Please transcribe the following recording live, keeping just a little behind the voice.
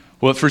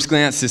Well, at first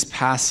glance, this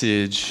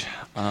passage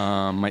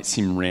might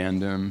seem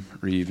random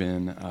or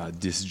even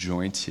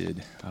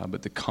disjointed,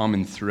 but the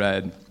common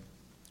thread,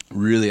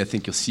 really, I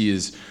think you'll see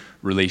is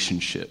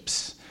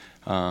relationships.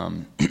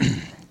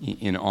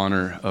 In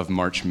honor of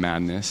March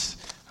Madness,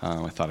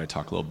 I thought I'd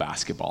talk a little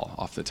basketball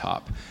off the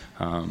top.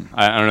 I don't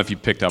know if you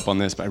picked up on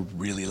this, but I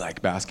really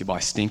like basketball.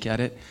 I stink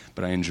at it,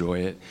 but I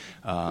enjoy it.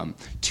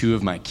 Two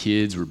of my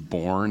kids were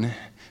born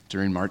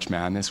during March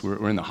Madness.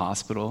 We're in the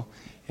hospital,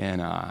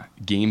 and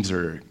games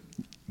are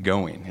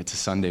going. It's a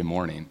Sunday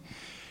morning.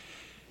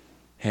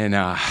 And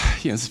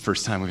it's the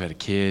first time we've had a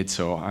kid,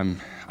 so I'm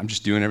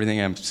just doing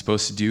everything I'm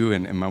supposed to do,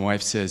 and my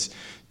wife says,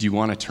 "Do you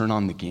want to turn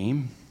on the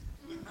game?"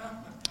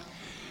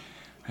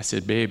 I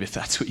said, "Babe, if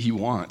that's what you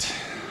want,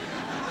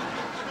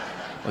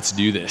 let's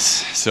do this."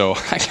 So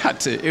I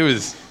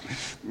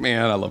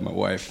love my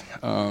wife.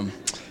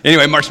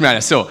 Anyway, March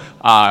Madness. So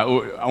I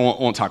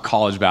won't talk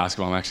college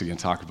basketball. I'm actually going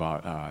to talk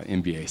about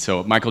NBA.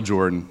 So Michael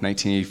Jordan,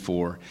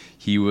 1984.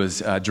 He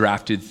was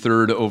drafted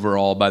third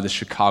overall by the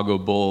Chicago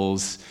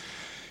Bulls.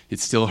 It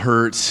still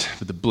hurts,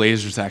 but the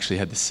Blazers actually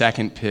had the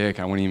second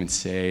pick. I won't even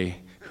say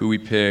who we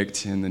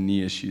picked and the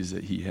knee issues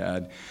that he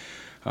had.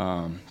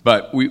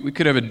 But we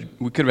could have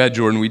had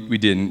Jordan. We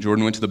didn't.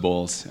 Jordan went to the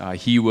Bulls.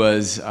 He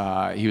was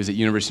at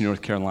University of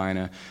North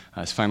Carolina.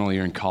 His final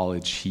year in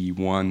college, he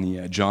won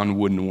the John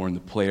Wooden Award, the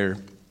Player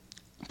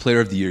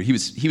of the Year. He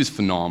was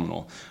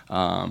phenomenal.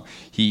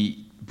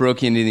 He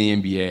broke into the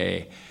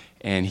NBA,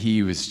 and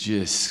he was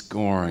just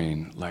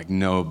scoring like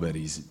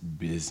nobody's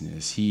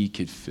business. He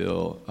could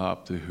fill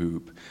up the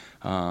hoop,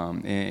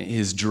 and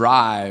his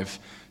drive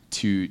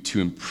to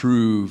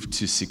improve,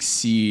 to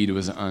succeed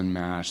was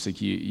unmatched.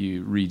 Like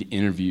you read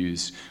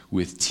interviews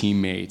with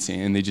teammates,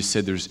 and they just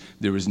said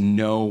there was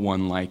no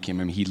one like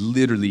him. I mean, he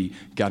literally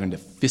got into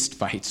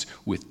fistfights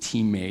with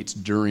teammates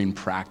during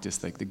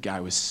practice. Like the guy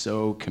was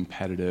so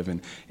competitive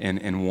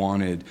and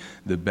wanted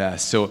the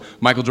best. So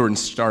Michael Jordan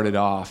started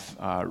off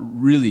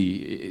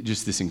really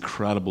just this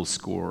incredible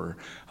scorer.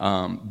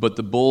 But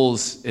the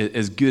Bulls,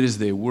 as good as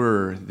they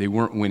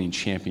weren't winning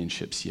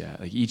championships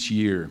yet. Like each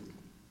year,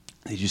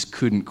 they just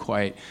couldn't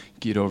quite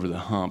get over the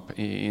hump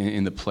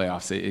in the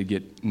playoffs. They'd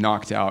get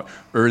knocked out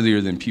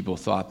earlier than people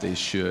thought they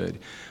should.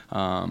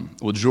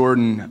 Well,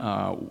 Jordan,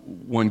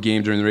 one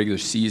game during the regular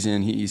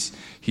season, he's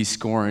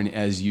scoring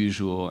as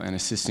usual, and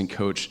assistant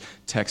coach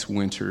Tex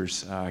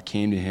Winters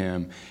came to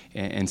him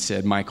and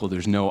said, "Michael,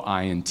 there's no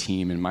I in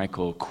team." And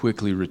Michael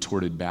quickly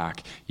retorted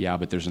back, "Yeah,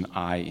 but there's an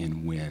I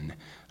in win."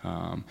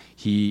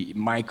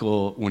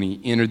 Michael, when he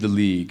entered the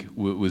league,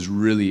 was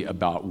really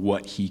about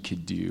what he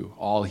could do,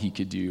 all he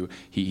could do.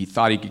 He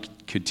thought he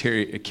could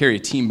carry a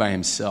team by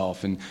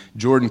himself, and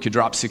Jordan could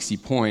drop 60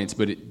 points,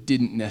 but it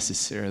didn't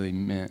necessarily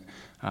mean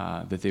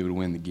that they would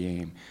win the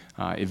game.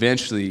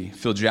 Eventually,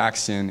 Phil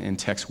Jackson and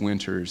Tex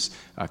Winters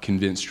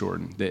convinced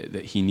Jordan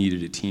that he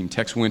needed a team.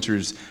 Tex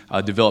Winters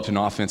developed an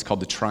offense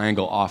called the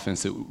triangle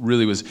offense. It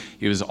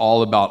was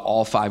all about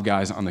all five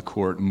guys on the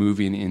court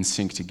moving in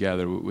sync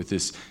together with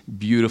this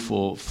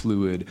beautiful,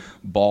 fluid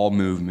ball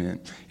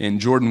movement. And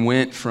Jordan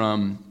went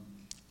from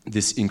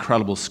this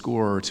incredible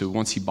scorer to,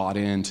 once he bought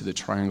into the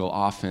triangle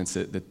offense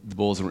that the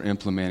Bulls were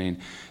implementing,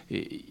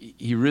 he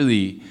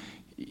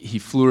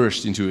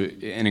flourished into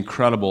an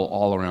incredible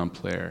all-around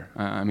player.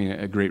 I mean,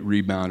 a great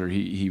rebounder.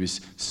 He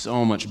was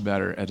so much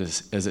better at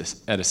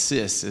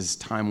assists as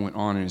time went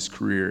on in his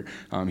career.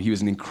 He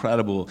was an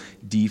incredible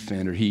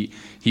defender. He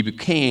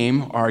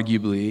became,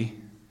 arguably,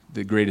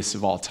 the greatest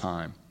of all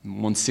time.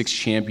 Won 6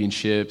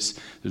 championships.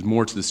 There's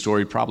more to the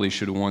story. Probably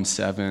should have won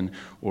 7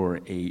 or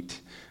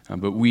 8.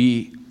 But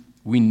we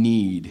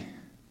need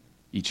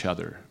each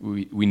other.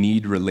 We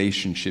need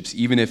relationships,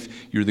 even if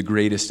you're the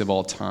greatest of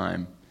all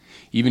time.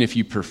 Even if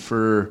you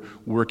prefer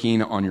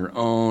working on your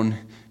own,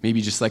 maybe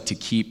just like to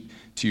keep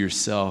to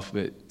yourself,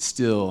 but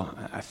still,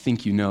 I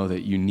think you know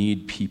that you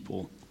need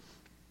people.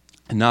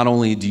 And not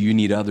only do you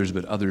need others,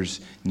 but others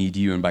need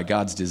you. And by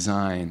God's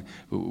design,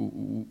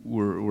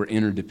 we're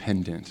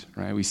interdependent,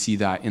 right? We see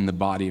that in the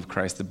body of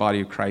Christ. The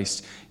body of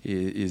Christ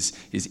is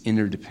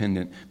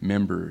interdependent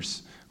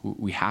members.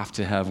 We have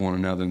to have one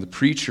another. And the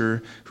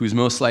preacher, who's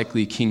most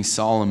likely King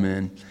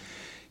Solomon,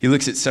 he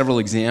looks at several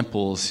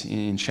examples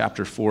in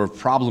chapter 4 of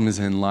problems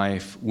in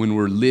life when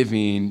we're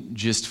living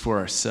just for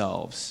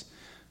ourselves.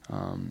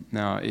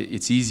 Now,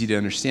 it's easy to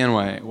understand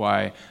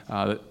why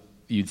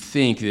you'd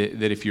think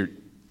that if you're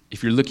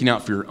looking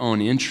out for your own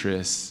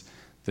interests,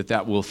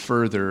 that will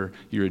further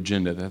your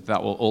agenda,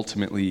 that will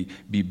ultimately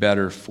be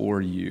better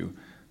for you.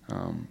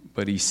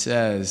 But he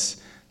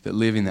says that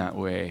living that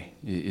way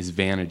is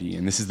vanity.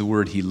 And this is the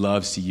word he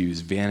loves to use,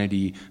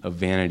 vanity of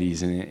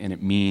vanities. And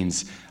it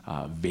means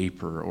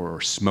vapor or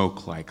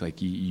smoke like.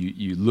 Like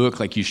you look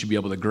like you should be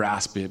able to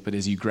grasp it, but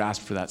as you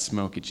grasp for that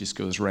smoke, it just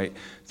goes right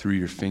through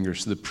your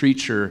fingers. So the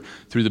preacher,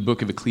 through the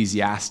book of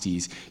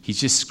Ecclesiastes, he's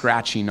just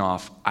scratching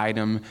off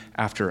item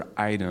after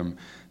item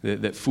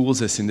that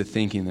fools us into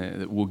thinking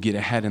that we'll get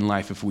ahead in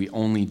life if we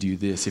only do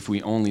this, if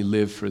we only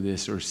live for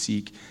this or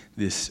seek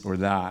this or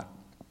that.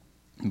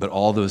 But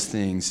all those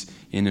things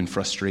end in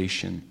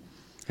frustration.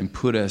 and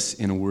put us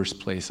in a worse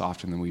place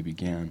often than we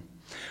began.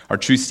 Our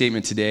truth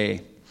statement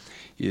today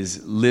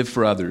is live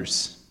for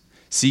others,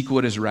 seek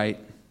what is right,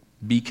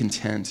 be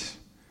content,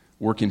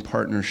 work in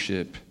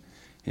partnership,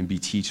 and be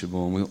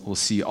teachable. And we'll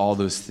see all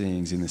those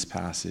things in this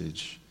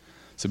passage.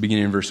 So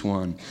beginning in verse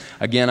 1,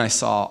 again I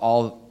saw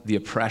all the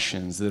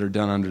oppressions that are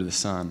done under the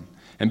sun,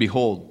 and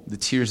behold, the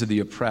tears of the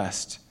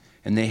oppressed,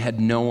 and they had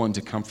no one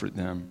to comfort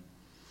them.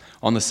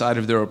 On the side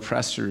of their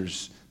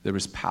oppressors there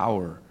was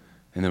power,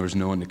 and there was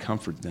no one to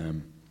comfort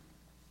them.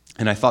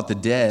 And I thought the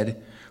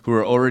dead, who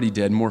are already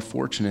dead, more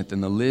fortunate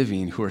than the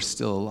living who are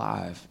still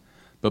alive.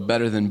 But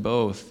better than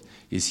both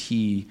is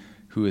he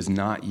who has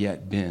not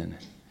yet been,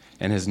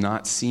 and has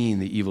not seen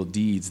the evil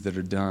deeds that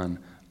are done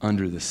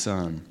under the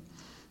sun.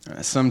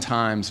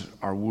 Sometimes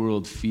our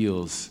world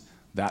feels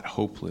that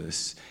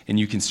hopeless, and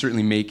you can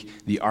certainly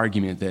make the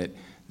argument that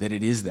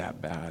it is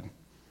that bad.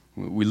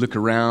 We look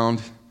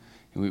around,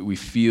 and we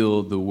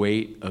feel the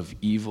weight of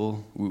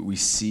evil. We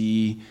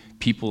see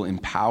people in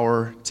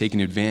power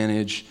taking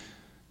advantage,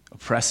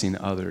 oppressing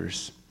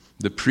others.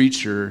 The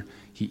preacher,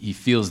 he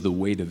feels the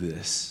weight of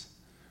this.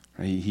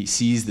 Right? He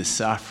sees the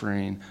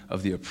suffering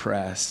of the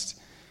oppressed,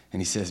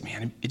 and he says,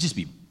 man, it'd just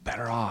be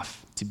better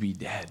off to be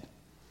dead.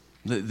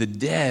 The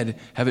dead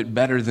have it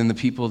better than the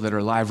people that are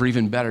alive, or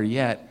even better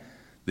yet,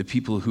 the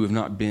people who have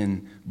not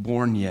been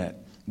born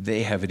yet.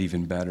 They have it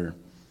even better.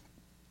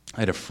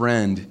 I had a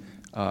friend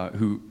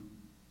who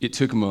it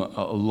took him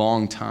a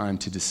long time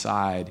to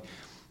decide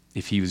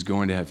if he was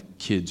going to have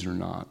kids or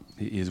not.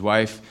 His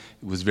wife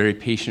was very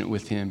patient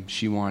with him.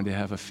 She wanted to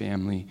have a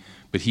family,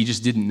 but he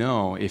just didn't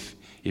know if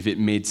it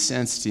made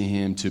sense to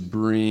him to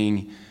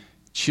bring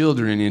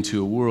children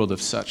into a world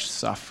of such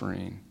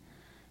suffering,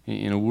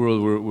 in a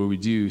world where we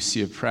do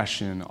see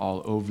oppression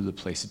all over the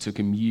place. It took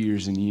him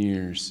years and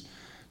years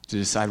to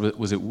decide,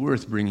 was it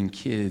worth bringing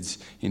kids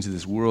into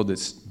this world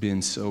that's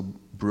been so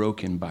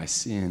broken by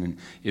sin? And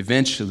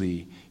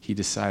eventually, he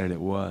decided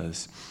it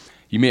was.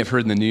 You may have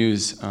heard in the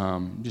news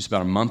just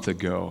about a month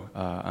ago,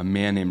 a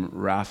man named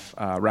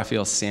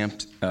Raphael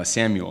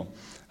Samuel.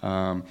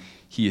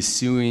 He is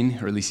suing,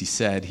 or at least he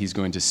said he's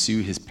going to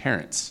sue his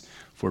parents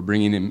for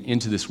bringing him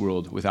into this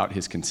world without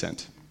his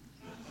consent.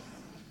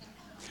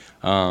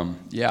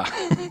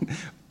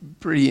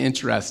 Pretty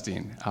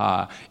interesting.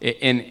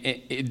 And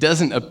it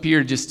doesn't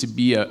appear just to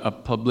be a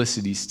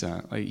publicity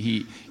stunt. Like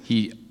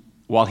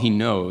while he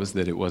knows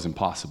that it was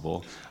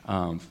impossible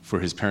for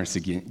his parents to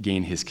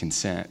gain his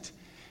consent,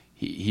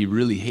 he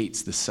really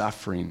hates the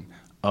suffering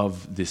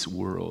of this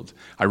world.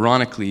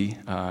 Ironically,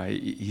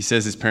 he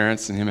says his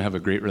parents and him have a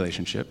great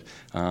relationship,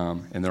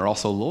 and they're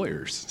also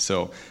lawyers.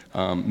 So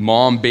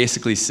mom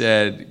basically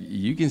said,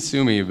 you can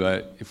sue me,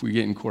 but if we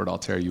get in court, I'll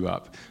tear you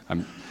up.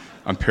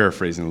 I'm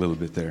paraphrasing a little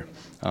bit there.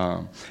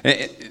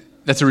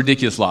 That's a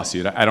ridiculous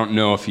lawsuit. I don't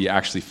know if he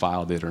actually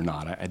filed it or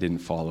not. I didn't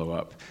follow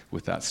up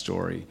with that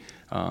story.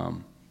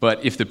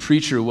 But if the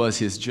preacher was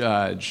his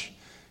judge,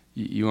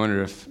 you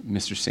wonder if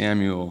Mr.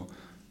 Samuel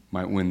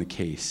might win the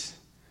case.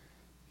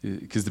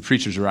 Because the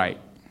preacher's right.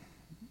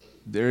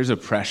 There's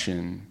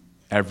oppression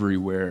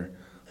everywhere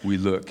we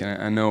look.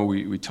 And I know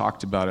we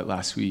talked about it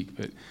last week,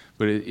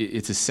 but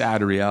it's a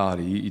sad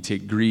reality. You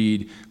take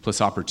greed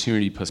plus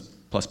opportunity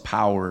plus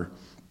power,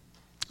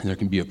 and there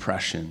can be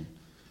oppression.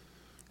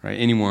 Right?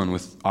 Anyone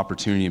with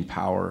opportunity and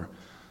power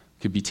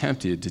could be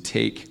tempted to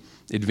take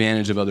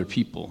advantage of other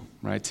people,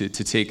 right? To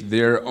take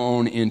their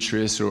own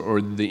interests or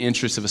the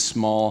interests of a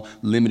small,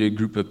 limited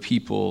group of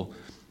people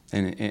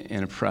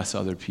and oppress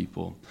other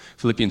people.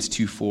 Philippians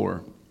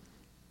 2:4,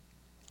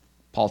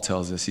 Paul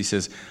tells us, he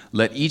says,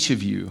 let each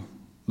of you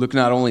look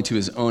not only to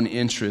his own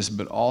interests,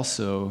 but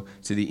also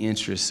to the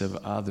interests of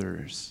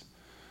others.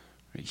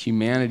 Right?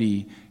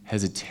 Humanity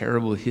has a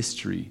terrible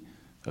history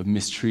of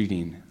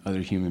mistreating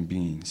other human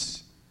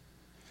beings.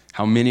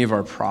 How many of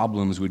our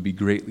problems would be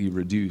greatly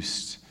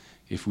reduced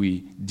if we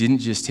didn't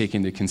just take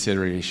into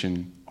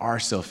consideration our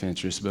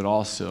self-interest, but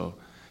also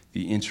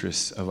the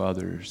interests of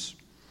others.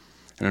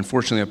 And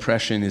unfortunately,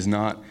 oppression is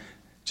not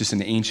just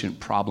an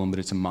ancient problem, but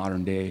it's a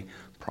modern-day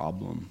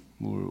problem.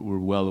 We're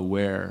well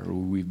aware, or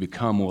we've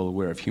become well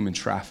aware of human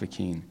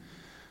trafficking.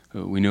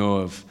 We know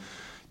of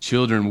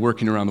children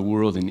working around the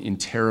world in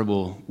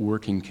terrible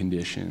working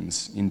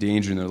conditions,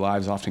 endangering their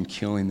lives, often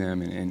killing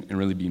them, and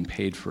really being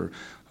paid for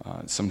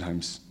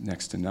sometimes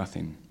next to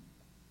nothing.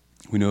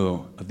 We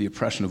know of the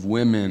oppression of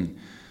women.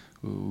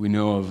 We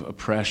know of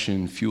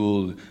oppression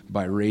fueled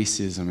by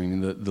racism. I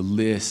mean, the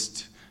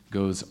list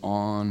goes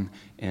on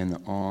and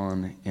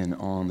on and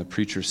on. The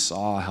preacher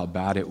saw how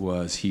bad it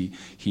was. He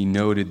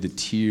noted the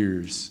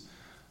tears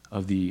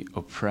of the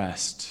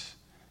oppressed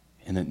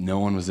and that no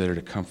one was there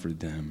to comfort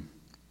them.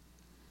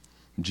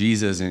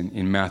 Jesus,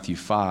 in Matthew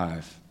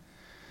 5,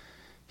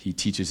 he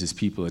teaches his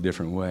people a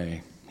different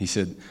way. He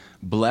said,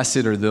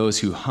 blessed are those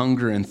who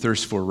hunger and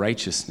thirst for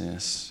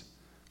righteousness,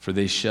 for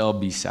they shall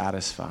be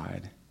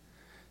satisfied.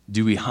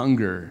 Do we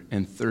hunger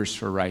and thirst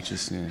for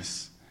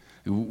righteousness?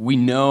 We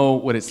know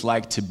what it's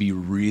like to be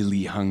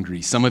really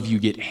hungry. Some of you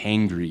get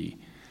hangry.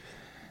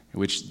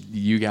 which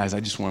you guys, I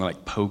just want to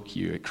like poke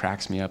you. It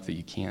cracks me up that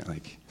you can't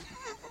like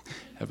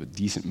have a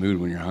decent mood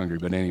when you're hungry,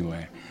 but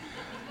anyway.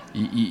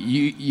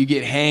 You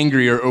get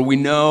hangry, or we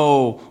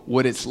know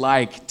what it's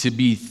like to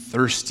be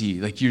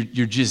thirsty. Like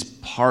you're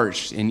just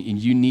parched and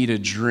you need a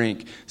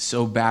drink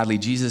so badly.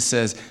 Jesus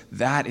says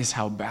that is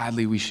how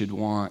badly we should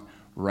want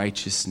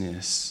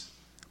righteousness.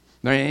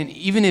 Right? And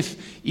even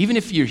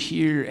if you're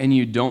here and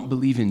you don't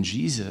believe in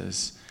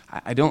Jesus,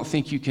 I don't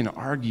think you can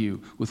argue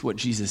with what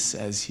Jesus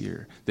says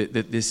here,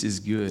 that this is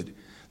good,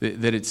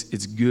 that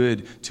it's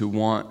good to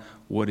want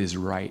what is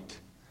right.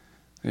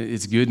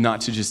 It's good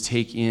not to just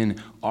take in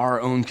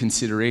our own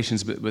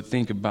considerations, but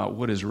think about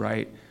what is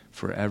right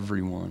for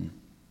everyone.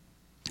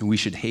 And we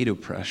should hate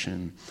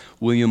oppression.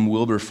 William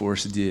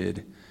Wilberforce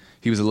did.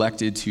 He was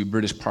elected to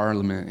British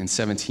Parliament in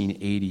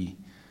 1780,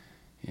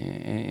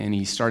 and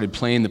he started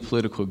playing the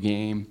political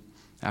game.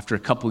 After a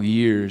couple of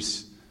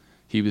years,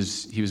 he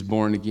was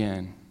born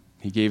again.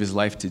 He gave his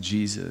life to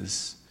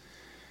Jesus.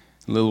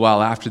 A little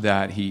while after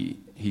that,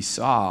 he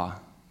saw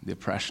the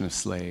oppression of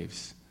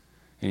slaves.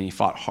 And he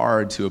fought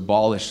hard to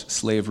abolish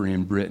slavery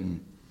in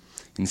Britain.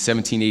 In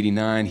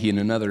 1789, he and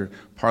another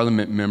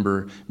parliament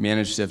member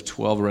managed to have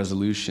 12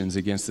 resolutions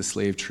against the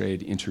slave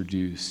trade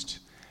introduced.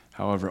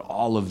 However,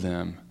 all of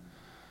them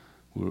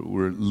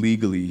were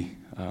legally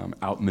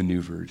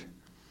outmaneuvered.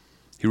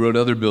 He wrote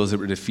other bills that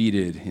were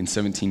defeated in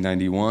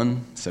 1791,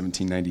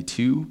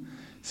 1792,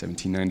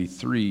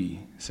 1793,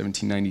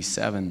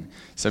 1797,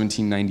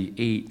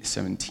 1798,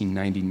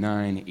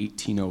 1799,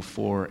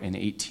 1804, and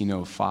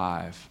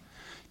 1805.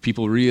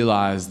 People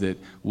realized that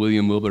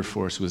William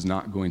Wilberforce was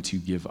not going to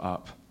give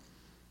up.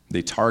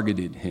 They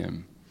targeted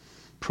him.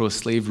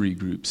 Pro-slavery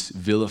groups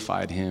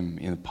vilified him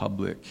in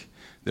public.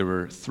 There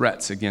were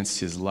threats against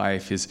his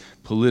life. His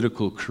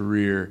political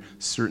career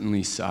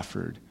certainly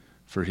suffered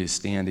for his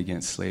stand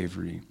against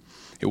slavery.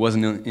 It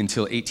wasn't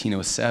until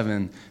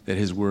 1807 that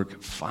his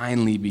work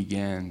finally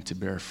began to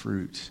bear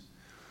fruit.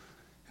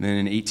 And then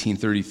in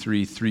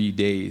 1833, 3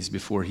 days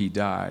before he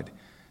died,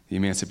 the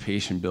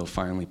Emancipation Bill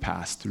finally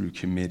passed through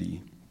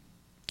committee.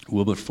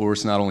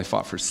 Wilberforce not only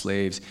fought for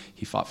slaves,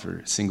 he fought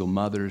for single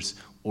mothers,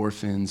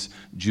 orphans,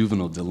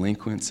 juvenile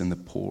delinquents, and the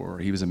poor.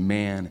 He was a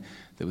man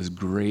that was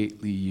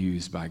greatly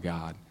used by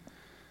God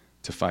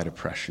to fight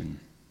oppression.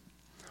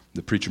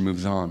 The preacher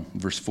moves on.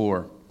 Verse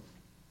 4,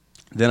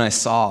 "Then I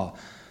saw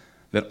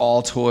that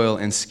all toil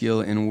and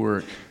skill in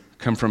work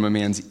come from a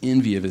man's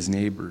envy of his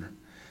neighbor.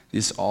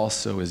 This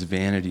also is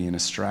vanity and a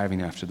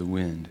striving after the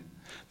wind.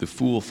 The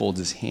fool folds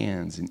his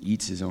hands and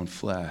eats his own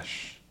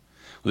flesh."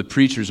 Well, the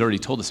preacher's already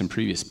told us in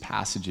previous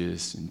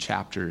passages and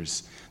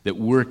chapters that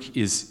work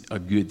is a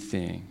good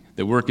thing,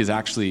 that work is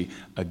actually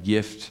a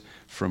gift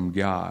from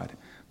God.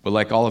 But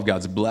like all of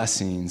God's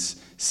blessings,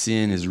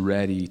 sin is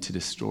ready to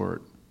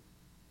distort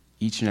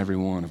each and every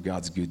one of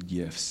God's good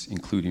gifts,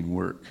 including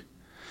work.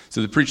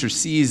 So the preacher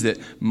sees that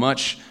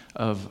much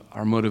of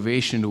our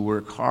motivation to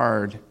work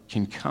hard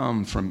can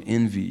come from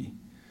envy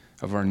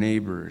of our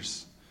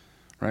neighbors.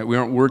 Right? We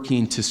aren't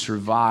working to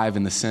survive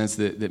in the sense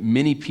that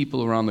many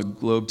people around the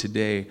globe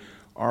today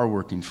are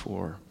working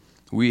for.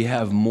 We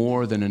have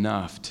more than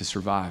enough to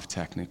survive,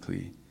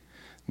 technically.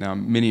 Now,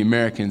 many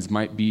Americans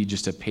might be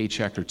just a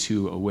paycheck or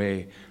two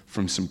away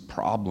from some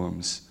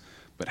problems,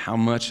 but how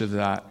much of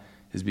that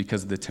is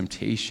because of the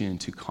temptation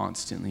to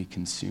constantly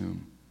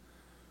consume?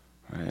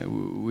 Right?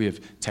 We have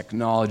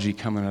technology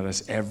coming at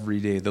us every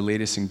day, the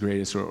latest and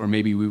greatest, or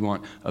maybe we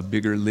want a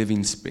bigger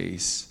living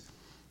space,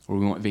 or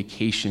we want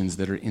vacations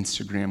that are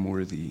Instagram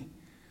worthy.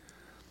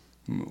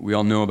 We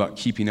all know about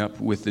keeping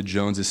up with the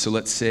Joneses. So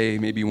let's say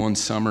maybe one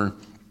summer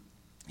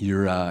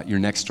your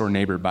next door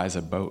neighbor buys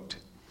a boat.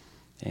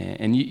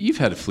 And you've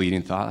had a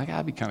fleeting thought, like,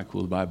 it'd be kind of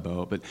cool to buy a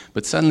boat.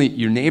 But suddenly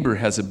your neighbor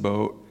has a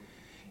boat,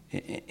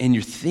 and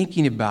you're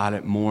thinking about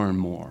it more and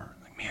more.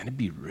 Like, man, it'd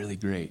be really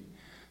great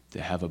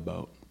to have a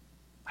boat.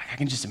 Like, I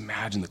can just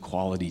imagine the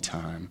quality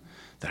time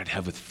that I'd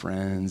have with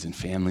friends and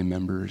family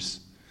members.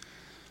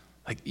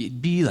 Like,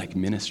 it'd be like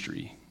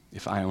ministry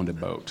if I owned a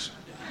boat.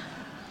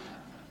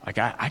 Like,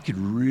 I could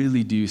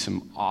really do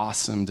some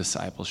awesome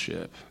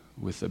discipleship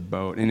with a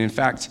boat. And in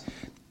fact,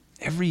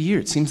 every year,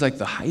 it seems like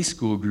the high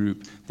school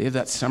group, they have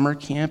that summer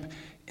camp,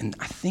 and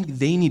I think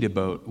they need a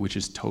boat, which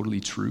is totally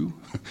true.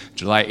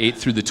 July 8th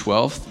through the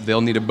 12th,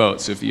 they'll need a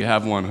boat. So if you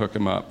have one, hook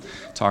them up.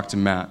 Talk to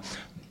Matt.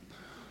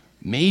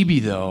 Maybe,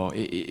 though,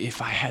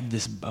 if I had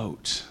this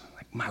boat,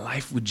 my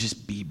life would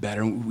just be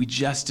better. We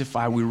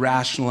justify, we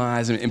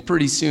rationalize, and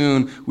pretty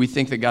soon we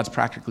think that God's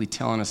practically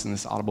telling us in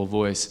this audible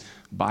voice,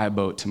 buy a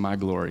boat to my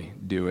glory,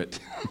 do it,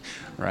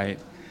 right?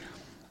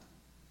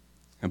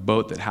 A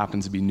boat that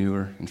happens to be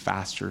newer and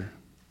faster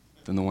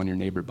than the one your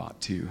neighbor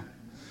bought too.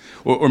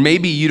 Or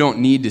maybe you don't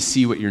need to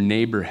see what your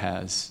neighbor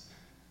has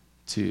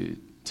to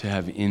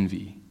have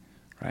envy,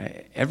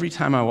 right? Every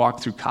time I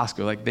walk through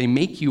Costco, like they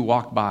make you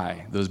walk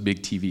by those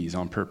big TVs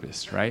on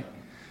purpose, right?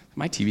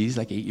 My TV is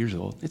like 8 years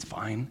old. It's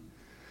fine.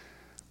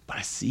 But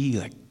I see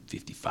like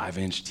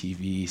 55-inch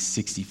TV,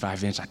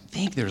 65-inch. I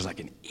think there's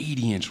like an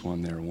 80-inch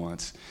one there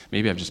once.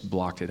 Maybe I've just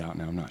blocked it out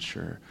now, I'm not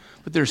sure.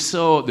 But they're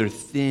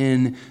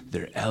thin,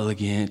 they're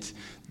elegant,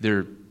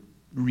 they're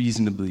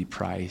reasonably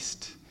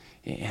priced.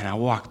 And I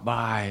walk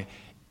by,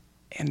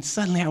 and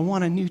suddenly I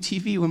want a new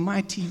TV when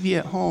my TV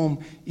at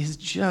home is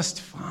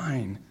just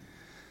fine.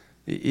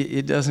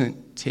 It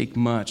doesn't take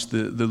much.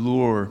 The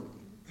lure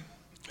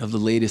of the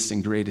latest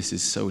and greatest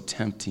is so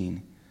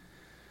tempting.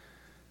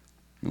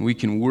 And we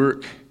can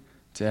work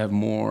to have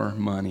more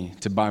money,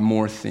 to buy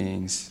more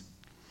things.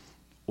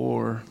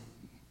 Or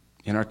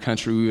in our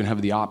country, we even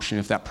have the option,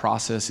 if that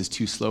process is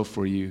too slow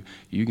for you,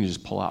 you can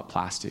just pull out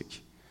plastic.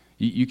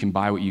 You can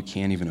buy what you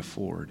can't even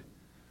afford.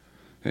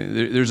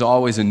 There's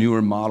always a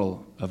newer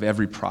model of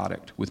every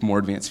product with more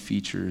advanced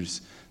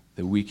features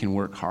that we can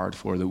work hard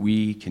for, that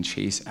we can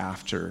chase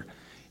after,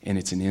 and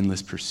it's an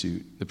endless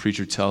pursuit. The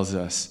preacher tells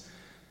us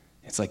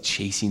it's like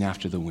chasing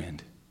after the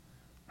wind.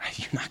 Right?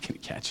 You're not going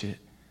to catch it.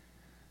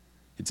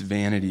 It's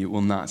vanity. It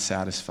will not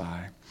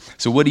satisfy.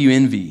 So what do you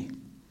envy?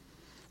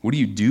 What do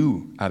you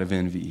do out of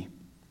envy?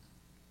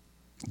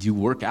 Do you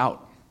work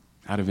out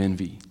of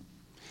envy?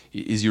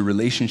 Is your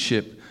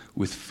relationship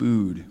with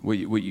food, what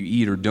you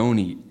eat or don't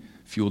eat,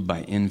 fueled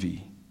by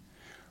envy?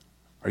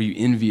 Are you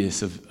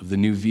envious of the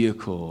new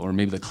vehicle or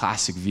maybe the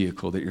classic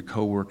vehicle that your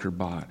coworker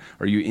bought?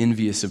 Are you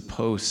envious of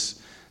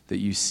posts that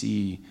you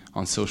see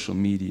on social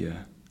media?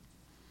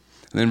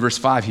 And then in verse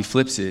 5, he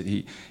flips it.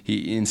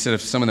 He instead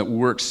of someone that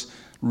works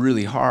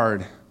really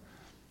hard,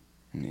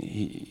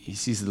 he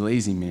sees the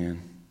lazy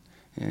man.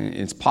 And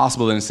it's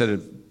possible that instead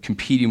of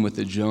competing with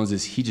the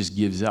Joneses, he just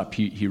gives up.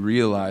 He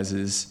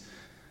realizes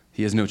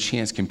he has no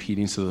chance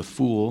competing, so the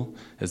fool,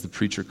 as the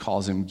preacher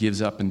calls him,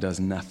 gives up and does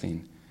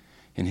nothing.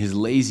 And his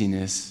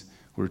laziness,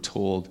 we're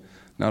told,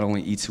 not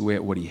only eats away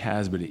at what he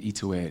has, but it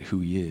eats away at who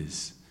he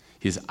is.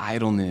 His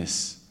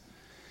idleness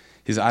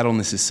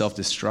is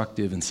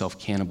self-destructive and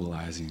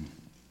self-cannibalizing.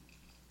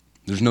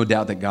 There's no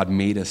doubt that God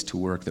made us to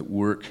work, that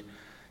work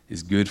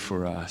is good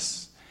for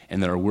us,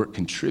 and that our work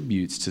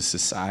contributes to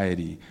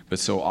society. But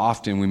so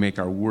often we make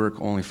our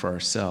work only for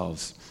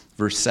ourselves.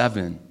 Verse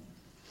 7,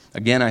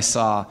 again I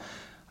saw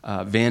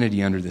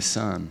vanity under the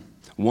sun.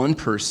 One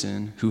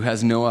person who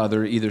has no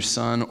other, either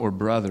son or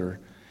brother,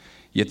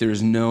 yet there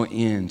is no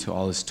end to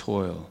all his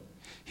toil.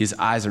 His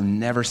eyes are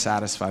never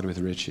satisfied with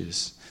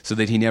riches, so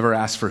that he never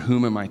asks, for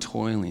whom am I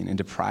toiling and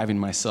depriving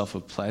myself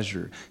of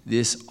pleasure?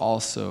 This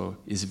also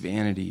is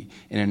vanity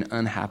and an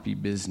unhappy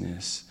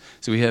business.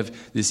 So we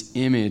have this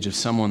image of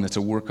someone that's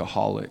a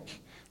workaholic,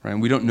 right?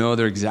 And we don't know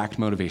their exact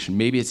motivation.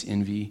 Maybe it's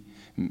envy.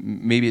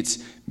 Maybe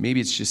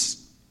it's just,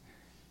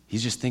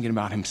 he's just thinking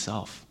about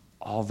himself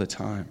all the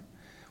time.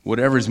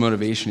 Whatever his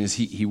motivation is,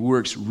 he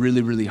works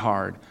really, really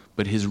hard,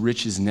 but his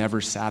riches never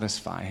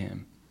satisfy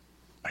him.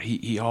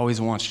 He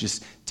always wants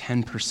just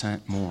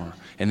 10% more.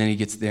 And then he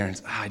gets there and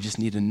says, I just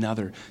need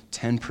another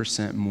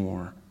 10%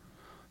 more.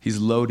 He's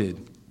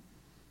loaded,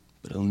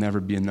 but it'll never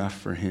be enough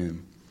for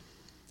him.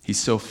 He's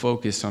so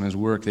focused on his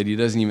work that he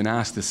doesn't even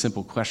ask the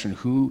simple question,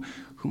 who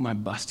am I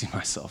busting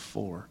myself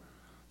for?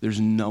 There's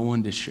no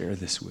one to share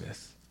this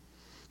with.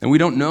 And we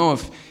don't know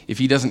if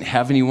he doesn't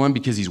have anyone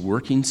because he's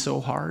working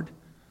so hard.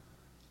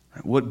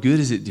 What good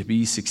is it to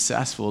be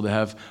successful, to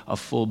have a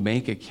full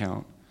bank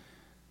account,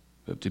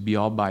 but to be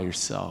all by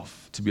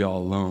yourself, to be all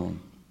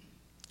alone?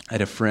 I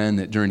had a friend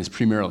that during his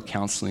premarital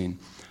counseling,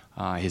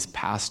 his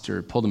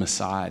pastor pulled him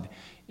aside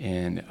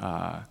and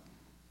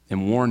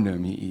warned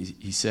him.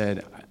 He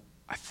said,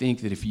 I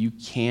think that if you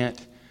can't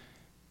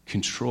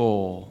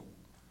control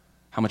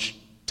how much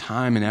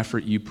time and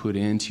effort you put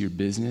into your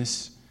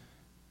business,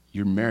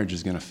 your marriage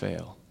is going to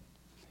fail.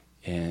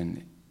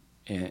 And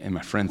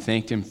my friend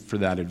thanked him for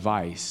that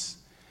advice,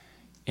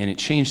 and it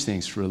changed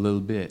things for a little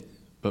bit.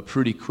 But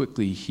pretty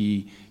quickly,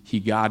 he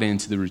got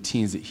into the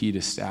routines that he'd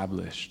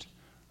established.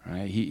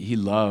 Right? He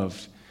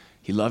loved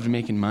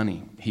making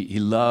money. He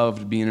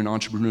loved being an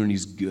entrepreneur, and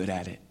he's good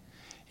at it.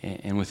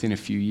 And within a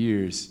few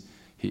years,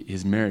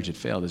 his marriage had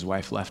failed. His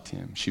wife left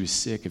him. She was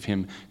sick of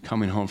him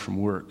coming home from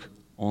work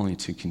only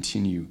to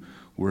continue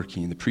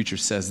working. The preacher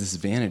says this is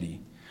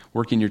vanity.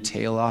 Working your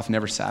tail off,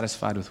 never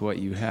satisfied with what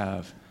you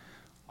have,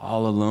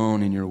 all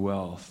alone in your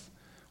wealth.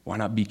 Why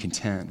not be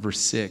content? Verse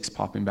 6,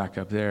 popping back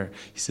up there.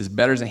 He says,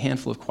 better is a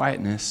handful of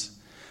quietness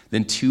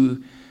than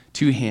two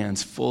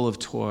hands full of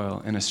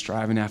toil and a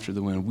striving after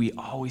the wind. We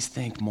always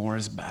think more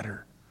is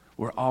better.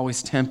 We're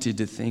always tempted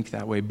to think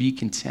that way. Be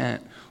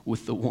content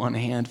with the one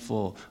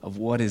handful of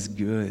what is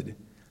good.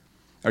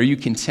 Are you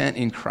content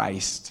in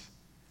Christ?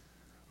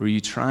 Or are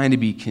you trying to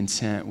be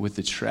content with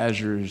the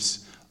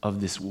treasures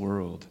of this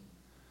world?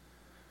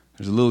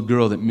 There's a little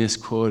girl that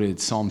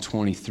misquoted Psalm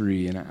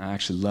 23, and I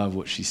actually love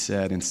what she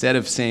said. Instead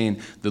of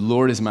saying, the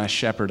Lord is my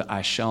shepherd,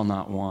 I shall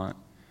not want,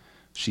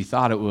 she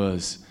thought it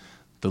was,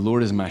 the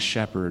Lord is my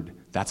shepherd,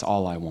 that's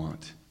all I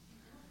want,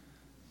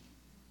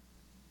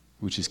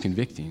 which is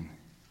convicting.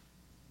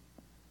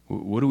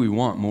 What do we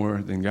want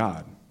more than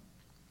God?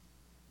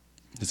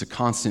 It's a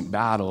constant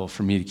battle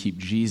for me to keep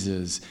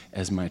Jesus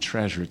as my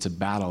treasure. It's a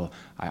battle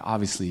I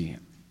obviously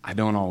I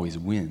don't always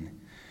win.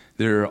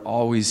 There are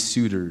always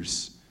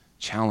suitors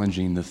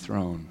challenging the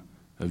throne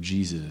of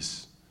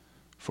Jesus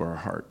for our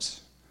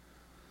hearts.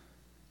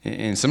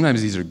 And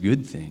sometimes these are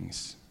good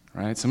things,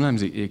 right?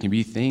 Sometimes it can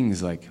be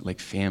things like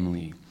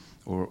family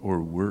or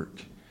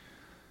work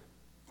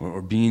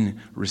or being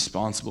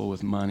responsible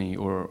with money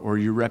or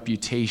your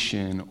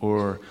reputation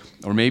or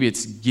maybe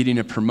it's getting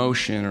a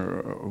promotion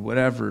or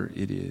whatever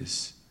it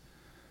is.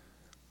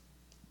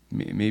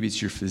 Maybe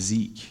it's your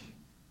physique.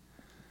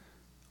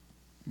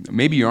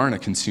 Maybe you aren't a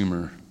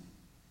consumer.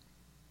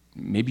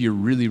 Maybe you're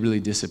really,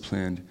 really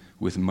disciplined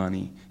with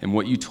money, and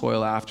what you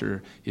toil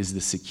after is the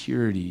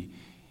security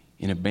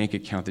in a bank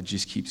account that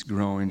just keeps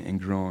growing and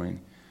growing.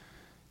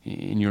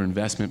 In your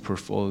investment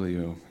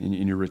portfolio,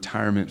 in your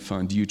retirement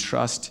fund, do you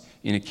trust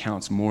in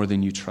accounts more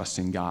than you trust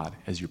in God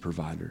as your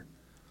provider?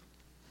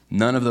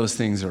 None of those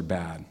things are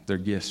bad. They're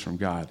gifts from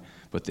God,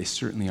 but they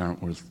certainly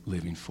aren't worth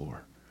living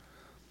for.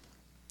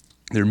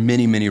 There are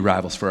many, many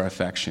rivals for our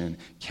affection.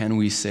 Can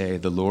we say,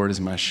 the Lord is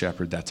my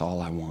shepherd, that's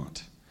all I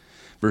want?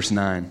 Verse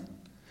 9,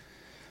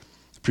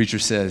 the preacher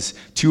says,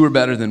 2 are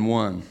better than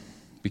 1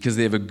 because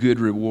they have a good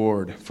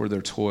reward for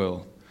their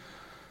toil.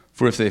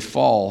 For if they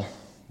fall,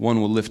 one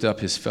will lift up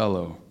his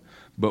fellow.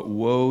 But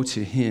woe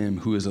to him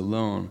who is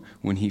alone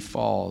when he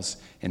falls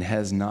and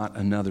has not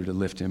another to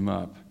lift him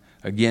up.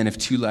 Again, if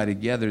 2 lie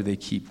together, they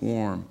keep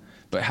warm.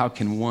 But how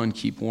can one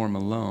keep warm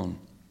alone?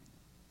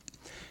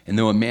 And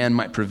though a man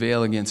might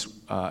prevail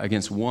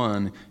against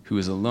one who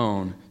is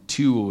alone,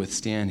 2 will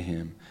withstand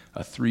him.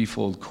 A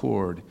threefold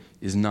cord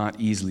is not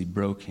easily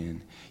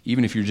broken.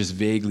 Even if you're just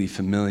vaguely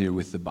familiar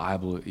with the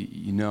Bible,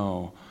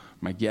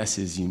 my guess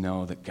is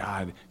that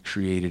God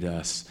created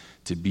us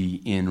to be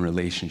in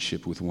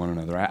relationship with one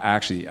another. I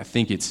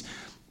think it's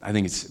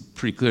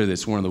pretty clear that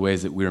it's one of the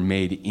ways that we're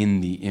made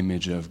in the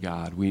image of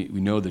God. We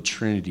know the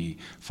Trinity,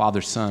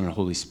 Father, Son, and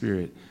Holy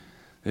Spirit.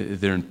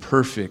 They're in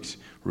perfect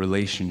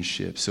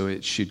relationship. So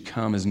it should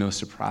come as no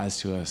surprise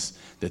to us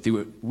that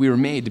we were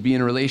made to be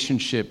in a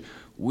relationship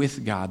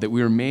with God, that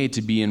we were made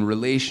to be in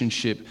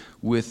relationship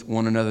with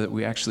one another, that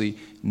we actually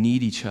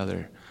need each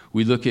other.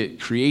 We look at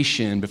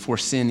creation before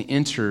sin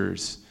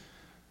enters.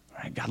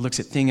 Right? God looks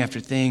at thing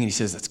after thing and he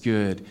says, that's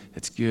good,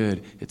 that's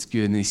good, it's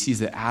good. And he sees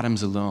that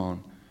Adam's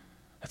alone.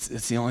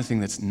 That's the only thing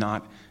that's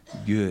not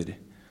good.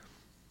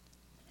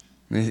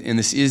 And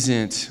this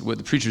isn't, what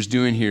the preacher's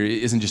doing here, it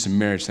isn't just a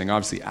marriage thing.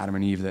 Obviously, Adam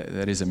and Eve,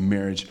 that is a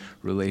marriage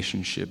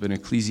relationship. But in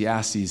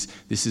Ecclesiastes,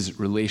 this is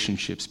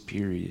relationships,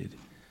 period.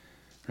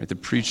 Right? The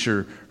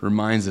preacher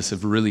reminds us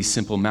of really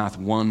simple math.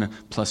 1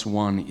 +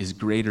 1 is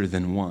greater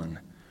than 1.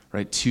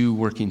 Right? 2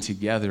 working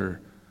together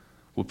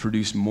will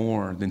produce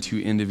more than 2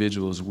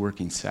 individuals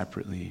working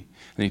separately.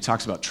 And he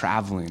talks about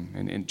traveling,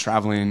 and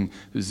traveling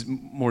was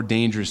more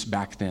dangerous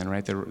back then,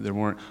 right? There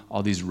weren't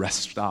all these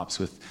rest stops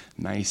with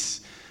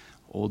nice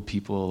old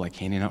people like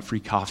handing out free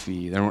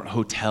coffee. There weren't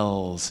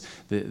hotels.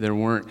 There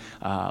weren't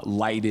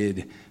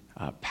lighted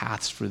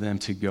paths for them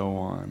to go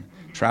on.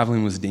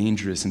 Traveling was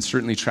dangerous, and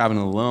certainly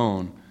traveling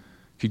alone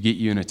could get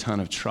you in a ton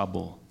of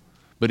trouble.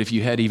 But if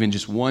you had even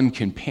just one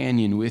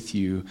companion with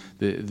you,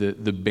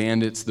 the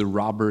bandits, the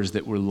robbers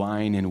that were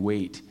lying in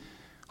wait,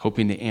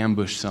 hoping to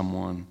ambush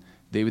someone,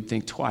 they would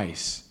think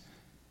twice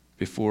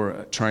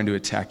before trying to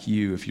attack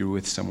you if you're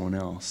with someone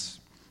else.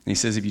 And he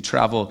says if you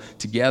travel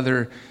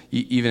together,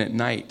 even at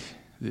night,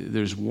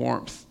 there's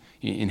warmth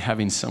in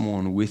having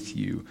someone with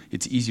you.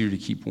 It's easier to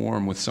keep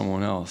warm with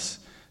someone else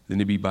than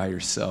to be by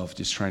yourself,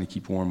 just trying to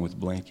keep warm with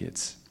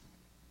blankets.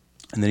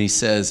 And then he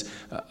says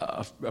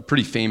a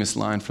pretty famous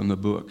line from the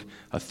book,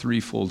 a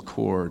threefold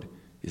cord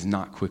is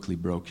not quickly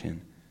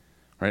broken.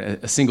 Right?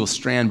 A single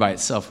strand by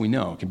itself, we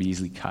know, can be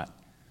easily cut.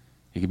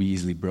 It can be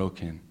easily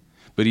broken.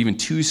 But even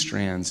 2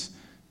 strands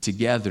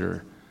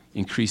together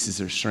increases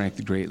their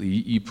strength greatly.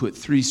 You put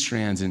 3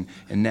 strands in,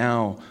 and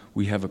now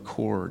we have a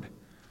cord.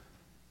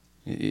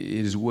 It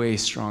is way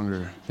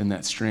stronger than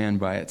that strand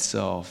by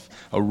itself.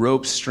 A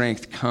rope's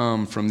strength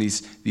comes from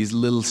these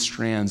little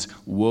strands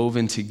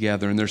woven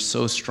together, and they're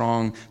so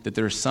strong that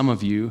there are some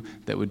of you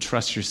that would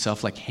trust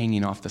yourself like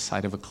hanging off the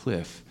side of a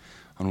cliff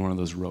on one of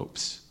those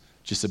ropes.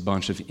 Just a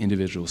bunch of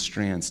individual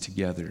strands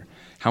together.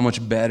 How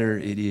much better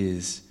it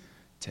is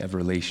to have a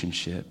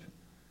relationship.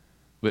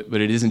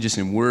 But it isn't just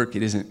in work,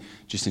 it isn't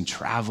just in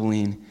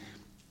traveling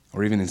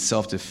or even in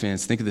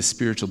self-defense. Think of the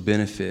spiritual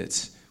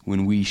benefits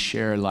when we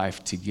share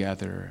life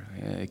together.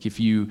 Like if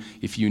you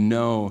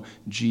know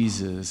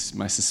Jesus,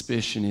 my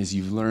suspicion is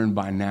you've learned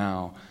by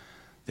now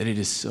that it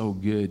is so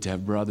good to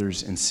have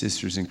brothers and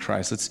sisters in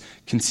Christ. Let's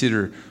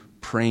consider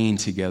praying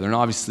together. And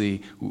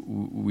obviously,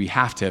 we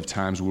have to have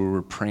times where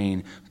we're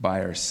praying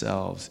by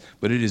ourselves.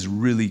 But it is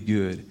really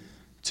good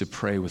to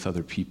pray with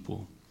other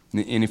people.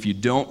 And if you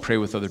don't pray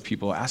with other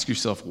people, ask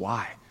yourself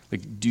why.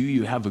 Like, do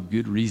you have a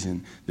good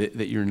reason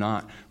that you're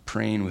not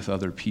praying with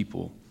other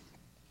people?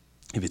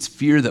 If it's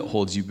fear that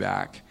holds you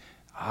back,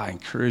 I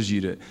encourage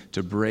you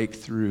to break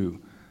through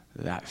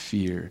that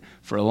fear.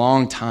 For a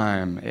long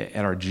time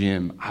at our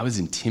gym, I was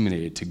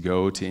intimidated to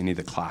go to any of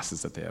the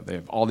classes that they have. They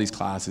have all these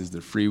classes.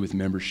 They're free with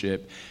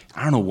membership.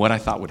 I don't know what I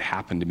thought would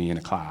happen to me in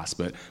a class,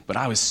 but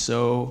I was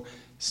so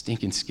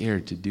stinking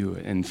scared to do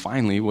it. And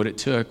finally, what it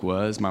took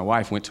was my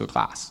wife went to a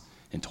class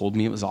and told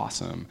me it was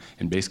awesome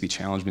and basically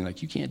challenged me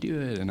like, you can't do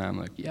it. And I'm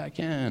like, yeah, I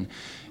can.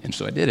 And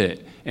so I did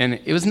it.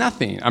 And it was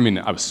nothing. I mean,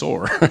 I was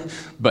sore,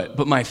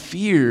 but my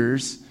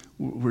fears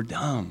were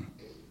dumb.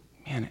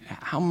 Man,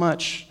 how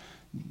much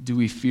do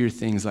we fear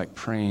things like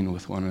praying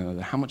with one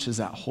another? How much does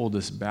that hold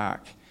us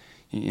back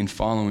in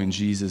following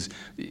Jesus?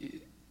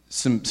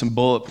 Some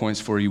bullet points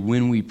for you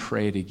when we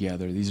pray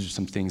together. These are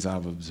some things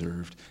I've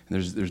observed.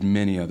 And there's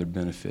many other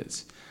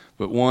benefits.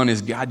 But one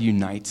is God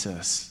unites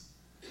us.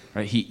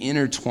 Right? He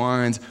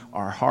intertwines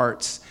our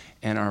hearts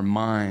and our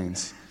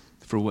minds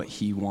for what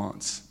he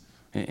wants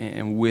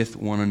and with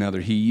one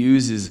another. He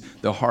uses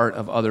the heart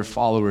of other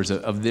followers,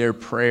 of their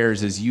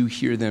prayers as you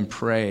hear them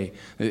pray,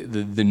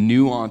 the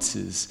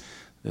nuances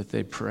that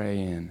they pray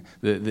in,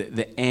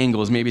 the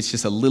angles. Maybe it's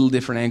just a little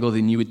different angle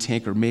than you would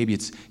take, or maybe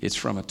it's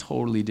from a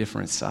totally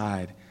different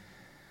side.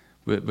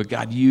 But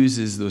God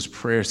uses those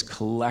prayers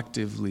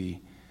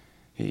collectively.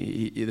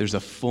 There's a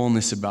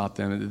fullness about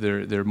them.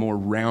 They're more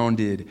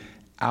rounded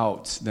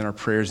out than our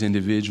prayers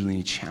individually.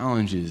 He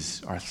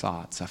challenges our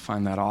thoughts. I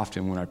find that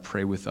often when I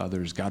pray with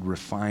others. God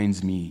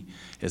refines me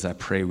as I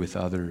pray with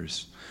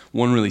others.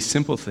 One really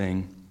simple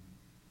thing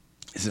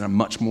is that I'm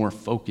much more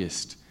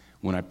focused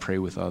when I pray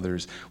with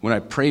others. When I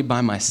pray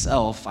by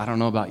myself, I don't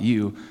know about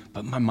you,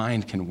 but my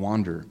mind can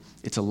wander.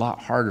 It's a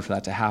lot harder for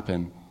that to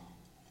happen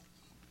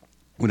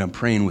when I'm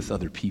praying with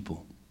other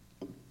people.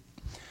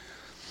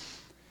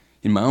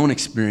 In my own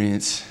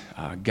experience,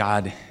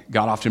 God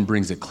often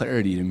brings a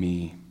clarity to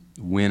me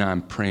when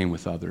I'm praying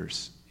with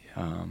others,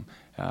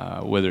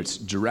 whether it's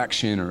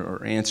direction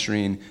or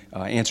answering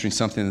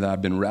something that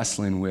I've been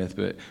wrestling with.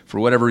 But for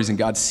whatever reason,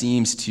 God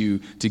seems to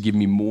give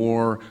me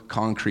more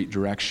concrete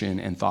direction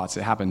and thoughts.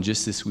 It happened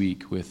just this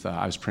week with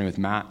I was praying with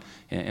Matt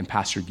and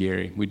Pastor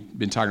Gary. We'd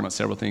been talking about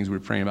several things. We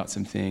were praying about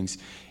some things,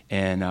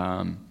 and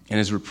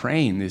as we're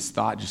praying, this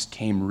thought just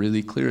came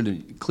really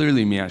clearly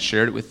to me. I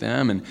shared it with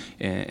them,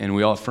 and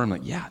we all affirmed,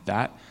 like, yeah,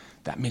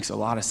 that makes a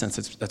lot of sense.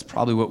 That's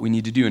probably what we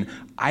need to do. And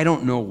I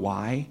don't know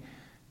why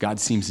God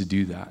seems to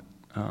do that.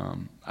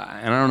 And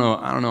I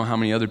don't know how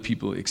many other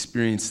people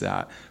experience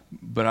that,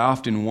 but I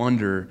often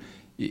wonder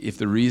if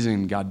the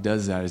reason God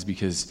does that is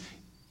because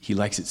he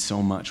likes it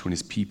so much when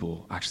his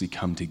people actually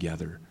come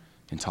together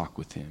and talk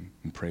with him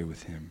and pray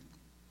with him.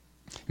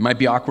 It might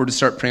be awkward to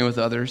start praying with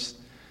others.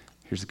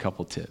 Here's a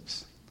couple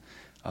tips.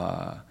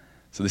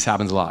 So this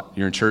happens a lot.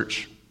 You're in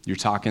church. You're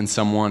talking to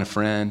someone, a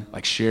friend,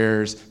 like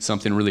shares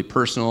something really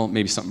personal,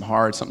 maybe something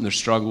hard, something they're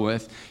struggling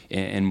with,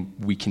 and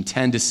we can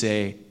tend to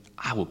say,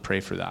 I will pray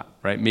for that,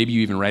 right? Maybe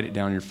you even write it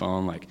down on your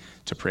phone, like,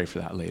 to pray for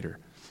that later.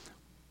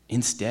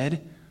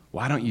 Instead,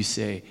 why don't you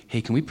say,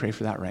 hey, can we pray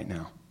for that right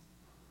now?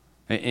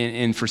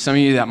 And for some of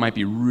you, that might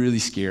be really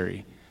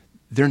scary.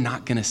 They're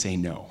not going to say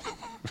no,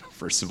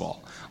 first of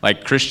all.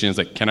 Like Christians,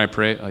 like, can I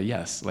pray?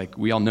 Yes. Like,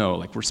 we all know,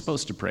 like, we're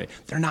supposed to pray.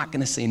 They're not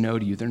going to say no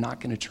to you. They're not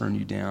going to turn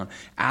you down.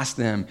 Ask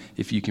them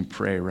if you can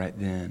pray right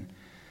then.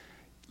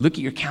 Look at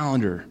your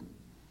calendar.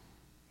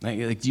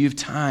 Like, do you have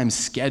time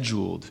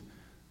scheduled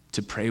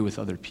to pray with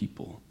other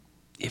people?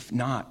 If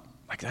not,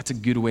 like, that's a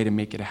good way to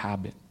make it a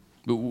habit.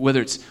 But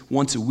whether it's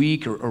once a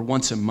week or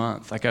once a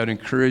month, like, I would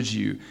encourage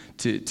you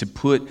to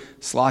put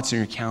slots in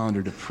your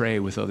calendar to pray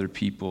with other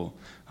people.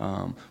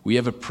 We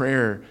have a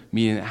prayer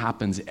meeting that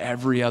happens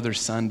every other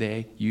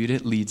Sunday.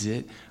 Judith leads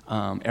it.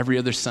 Every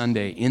other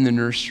Sunday in the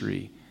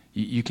nursery,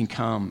 you can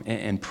come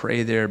and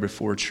pray there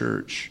before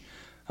church.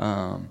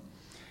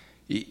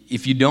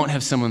 If you don't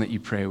have someone that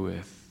you pray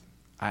with,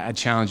 I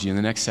challenge you in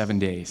the next 7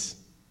 days,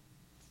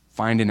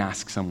 find and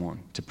ask someone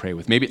to pray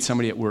with. Maybe it's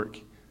somebody at work.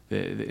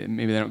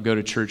 Maybe they don't go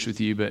to church with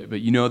you, but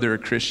you know they're a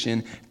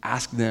Christian.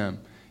 Ask them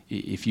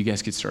if you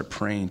guys could start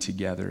praying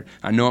together.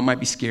 I know it might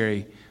be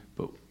scary,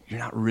 but you're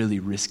not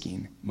really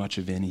risking much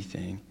of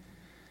anything.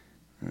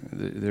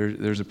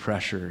 There's a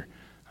pressure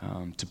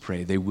to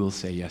pray. They will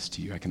say yes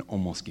to you. I can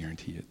almost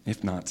guarantee it.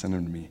 If not, send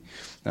them to me.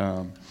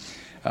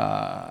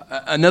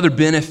 Another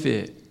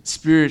benefit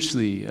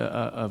spiritually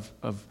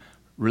of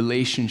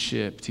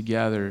relationship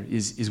together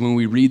is when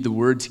we read the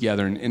word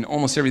together. And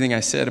almost everything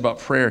I said about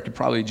prayer could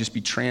probably just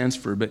be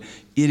transferred, but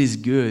it is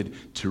good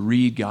to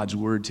read God's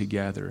word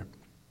together.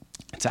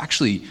 It's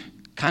actually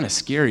kind of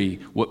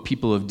scary what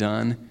people have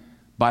done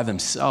by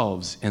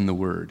themselves in the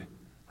word,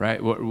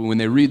 right? When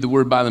they read the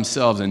word by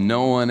themselves and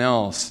no one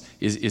else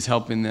is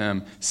helping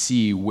them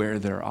see where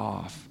they're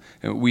off.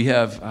 And we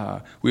have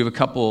a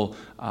couple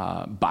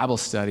Bible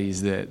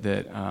studies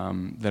that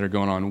are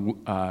going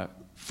on.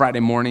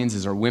 Friday mornings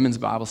is our women's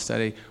Bible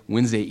study.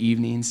 Wednesday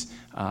evenings,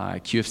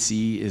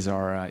 QFC is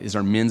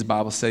our men's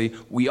Bible study.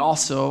 We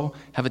also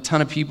have a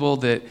ton of people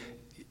that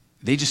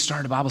they just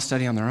started a Bible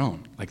study on their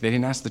own. Like, they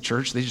didn't ask the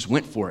church, they just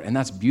went for it, and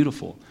that's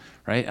beautiful,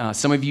 right?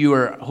 Some of you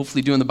are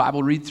hopefully doing the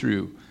Bible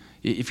read-through.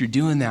 If you're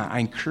doing that, I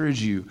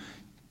encourage you,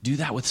 Do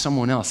that with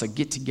someone else. Like,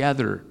 get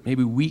together,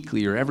 maybe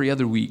weekly or every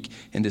other week,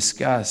 and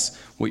discuss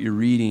what you're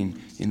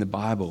reading in the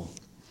Bible.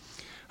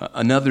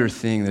 Another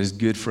thing that is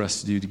good for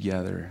us to do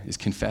together is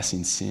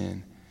confessing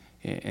sin.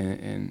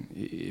 And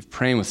if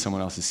praying with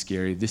someone else is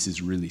scary, this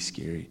is really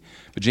scary.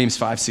 But James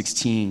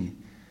 5:16,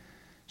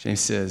 James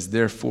says,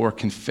 "Therefore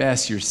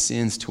confess your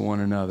sins to one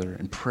another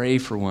and pray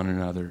for one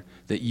another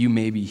that you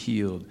may be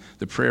healed.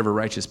 The prayer of a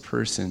righteous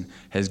person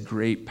has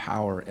great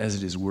power as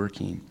it is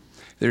working."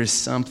 There is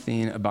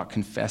something about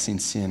confessing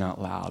sin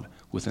out loud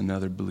with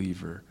another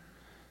believer.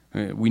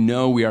 We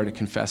know we are to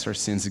confess our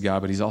sins to God,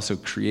 but he's also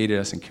created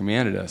us and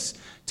commanded us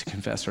to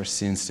confess our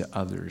sins to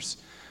others.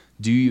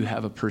 Do you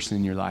have a person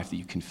in your life that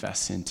you confess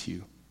sin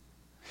to?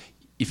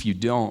 If you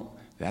don't,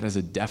 that is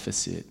a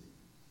deficit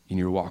in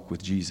your walk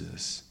with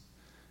Jesus.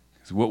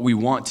 Because what we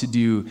want to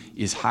do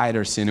is hide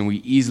our sin, and we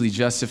easily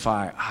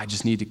justify, I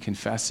just need to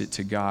confess it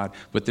to God.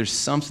 But there's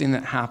something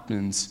that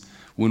happens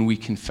when we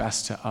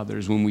confess to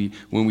others. When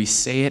we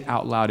say it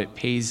out loud, it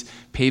paves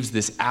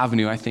this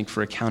avenue, I think,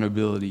 for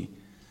accountability.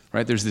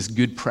 Right? There's this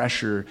good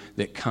pressure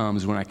that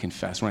comes when I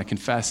confess. When I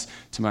confess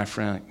to my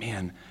friend, like,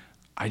 man,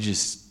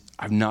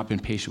 I've not been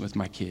patient with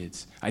my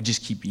kids. I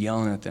just keep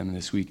yelling at them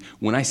this week.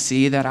 When I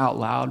say that out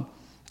loud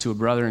to a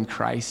brother in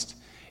Christ,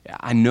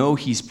 I know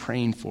he's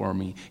praying for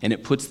me, and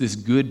it puts this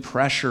good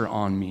pressure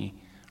on me,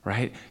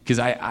 right? Because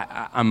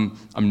I'm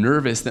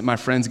nervous that my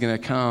friend's going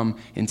to come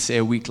and say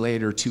a week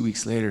later or 2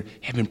 weeks later,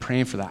 hey, I've been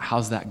praying for that.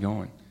 How's that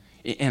going?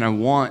 And I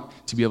want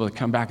to be able to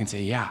come back and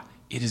say, yeah,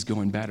 it is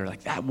going better.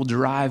 Like, that will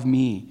drive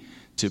me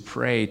to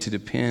pray, to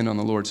depend on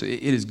the Lord. So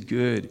it is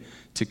good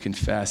to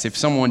confess. If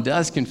someone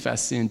does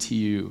confess sin to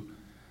you,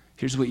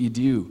 here's what you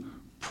do.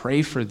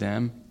 Pray for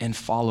them and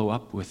follow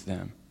up with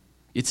them.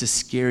 It's a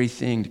scary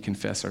thing to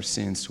confess our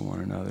sins to one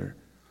another.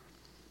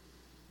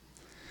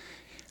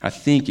 I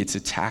think it's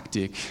a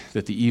tactic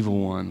that the evil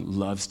one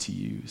loves to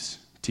use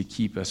to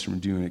keep us from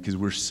doing it because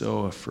we're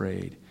so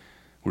afraid.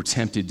 We're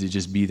tempted to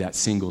just be that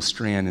single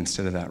strand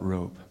instead of that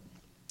rope.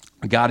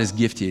 God has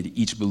gifted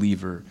each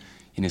believer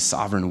in his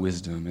sovereign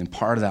wisdom, and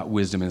part of that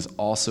wisdom is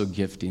also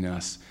gifting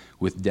us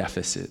with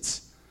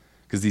deficits,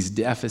 because these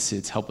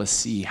deficits help us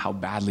see how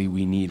badly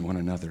we need one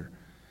another.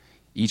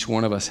 Each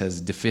one of us has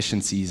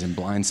deficiencies and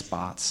blind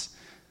spots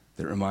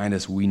that remind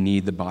us we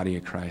need the body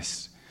of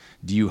Christ.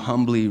 Do you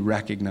humbly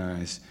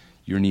recognize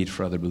your need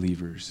for other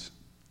believers?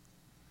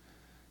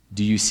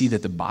 Do you see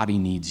that the body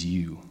needs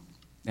you?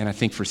 And I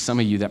think for some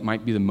of you, that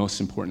might be the most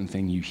important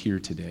thing you hear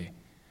today,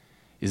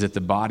 is that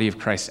the body of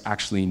Christ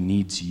actually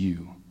needs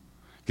you.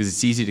 Because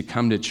it's easy to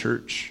come to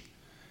church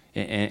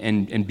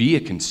and be a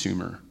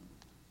consumer,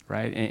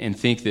 right? And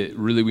think that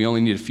really we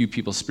only need a few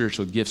people's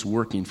spiritual gifts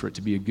working for it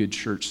to be a good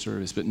church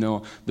service. But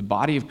no, the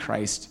body of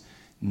Christ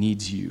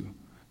needs you.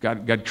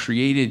 God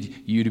created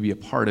you to be a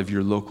part of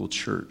your local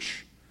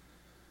church.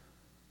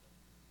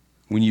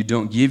 When you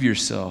don't give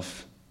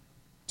yourself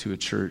to a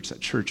church, that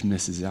church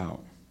misses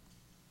out.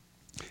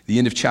 The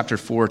end of chapter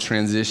 4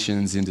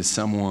 transitions into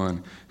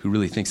someone who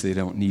really thinks they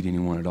don't need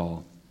anyone at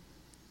all.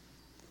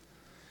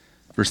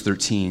 Verse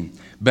 13,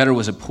 better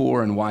was a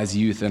poor and wise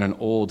youth than an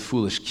old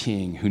foolish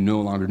king who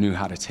no longer knew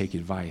how to take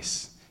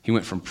advice. He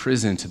went from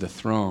prison to the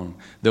throne,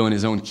 though in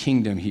his own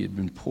kingdom he had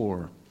been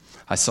poor.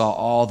 I saw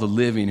all the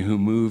living who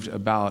moved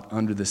about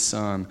under the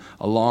sun,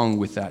 along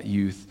with that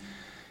youth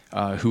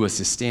who was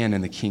to stand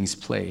in the king's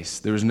place.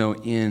 There was no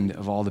end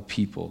of all the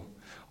people,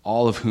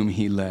 all of whom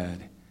he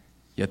led.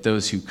 Yet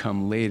those who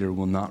come later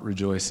will not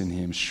rejoice in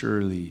him.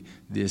 Surely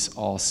this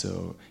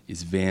also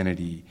is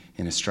vanity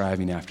and a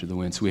striving after the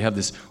wind. So we have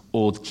this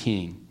old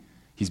king.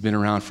 He's been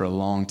around for a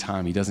long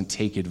time. He doesn't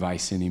take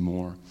advice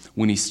anymore.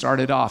 When he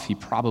started off, he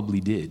probably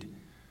did.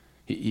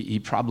 He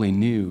probably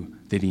knew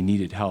that he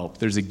needed help.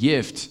 There's a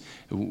gift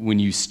when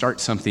you start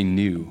something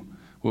new,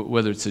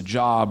 whether it's a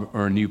job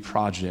or a new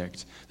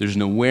project. There's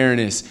an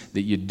awareness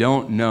that you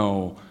don't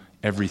know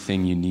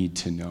everything you need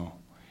to know.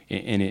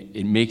 And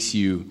it makes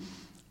you,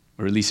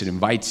 or at least it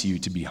invites you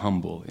to be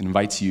humble. It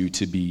invites you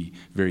to be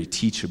very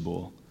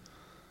teachable.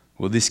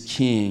 Well, this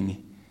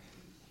king,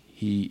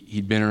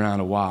 he'd been around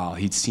a while.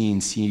 He'd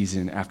seen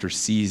season after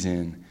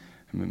season.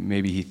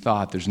 Maybe he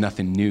thought, there's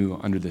nothing new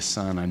under the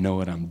sun. I know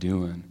what I'm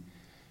doing.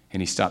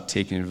 And he stopped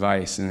taking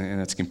advice. And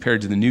that's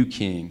compared to the new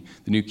king.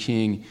 The new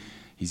king,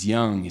 he's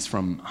young. He's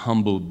from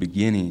humble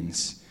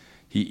beginnings.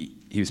 He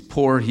was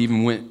poor. He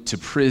even went to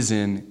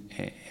prison.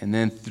 And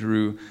then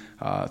through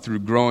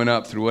growing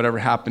up, through whatever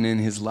happened in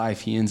his life,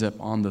 he ends up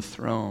on the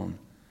throne.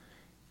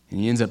 And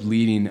he ends up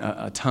leading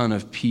a ton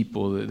of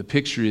people. The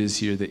picture is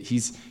here that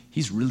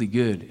he's really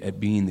good at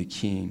being the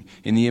king.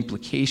 And the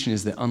implication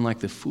is that unlike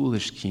the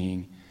foolish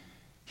king,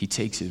 he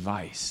takes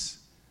advice.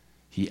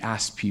 He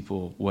asks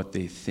people what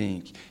they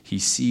think. He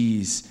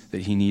sees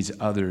that he needs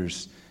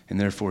others, and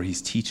therefore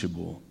he's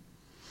teachable.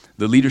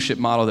 The leadership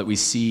model that we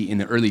see in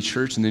the early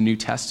church in the New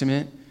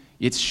Testament,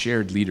 it's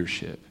shared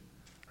leadership.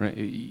 Right?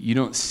 You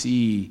don't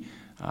see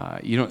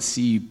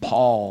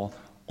Paul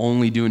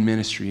only doing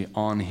ministry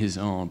on his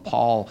own.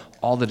 Paul,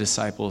 all the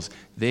disciples,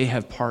 they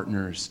have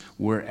partners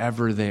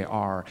wherever they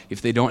are.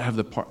 If they don't have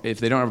a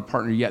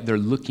partner yet, they're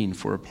looking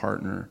for a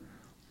partner.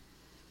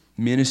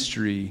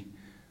 Ministry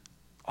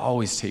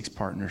always takes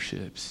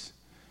partnerships.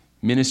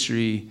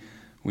 Ministry,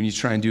 when you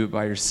try and do it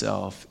by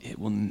yourself, it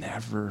will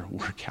never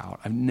work out.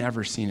 I've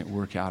never seen it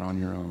work out on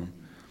your own.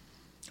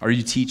 Are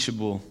you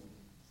teachable?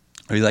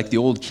 Are you like the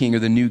old king or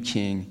the new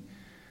king?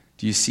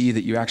 Do you see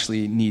that you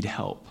actually need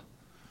help?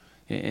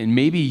 And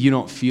maybe you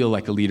don't feel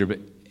like a leader, but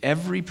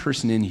every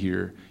person in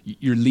here,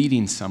 you're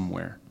leading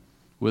somewhere.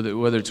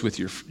 Whether it's with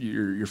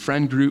your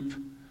friend group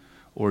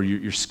or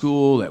your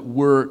school, at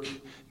work,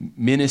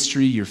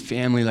 ministry, your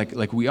family,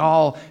 like we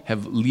all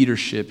have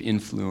leadership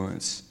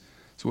influence.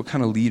 So what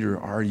kind of leader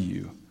are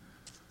you?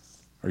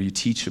 Are you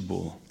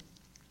teachable?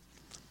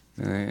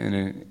 In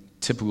a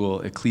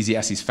typical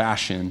Ecclesiastes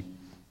fashion,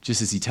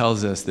 just as he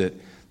tells us that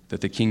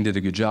the king did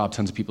a good job,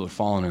 tons of people are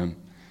following him,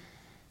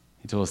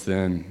 he told us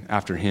then,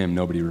 after him,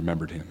 nobody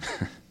remembered him.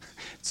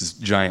 It's this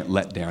giant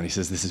letdown. He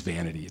says this is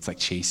vanity. It's like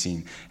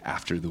chasing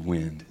after the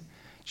wind,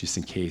 just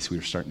in case we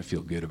were starting to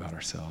feel good about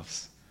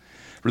ourselves.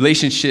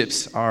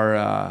 Relationships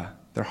are,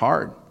 they're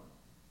hard.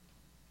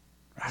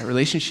 Right?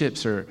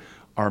 Relationships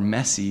are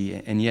messy,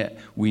 and yet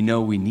we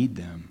know we need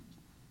them.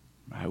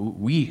 Right?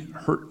 We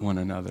hurt one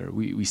another.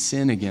 We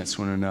sin against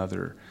one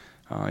another.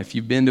 If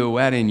you've been to a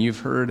wedding,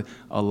 you've heard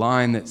a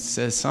line that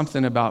says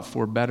something about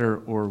for better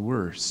or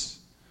worse.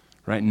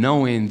 Right?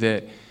 Knowing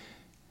that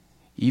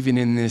even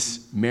in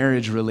this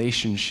marriage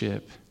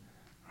relationship,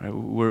 right,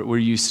 where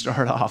you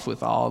start off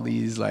with all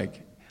these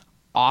like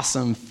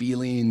awesome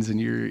feelings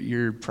and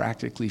you're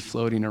practically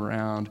floating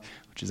around,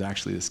 which is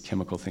actually this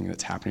chemical thing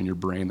that's happening in your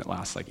brain that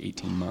lasts like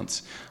 18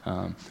 months.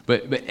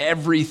 But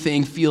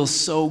everything feels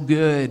so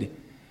good.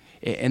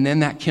 And then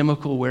that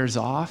chemical wears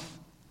off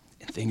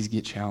and things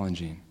get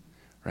challenging,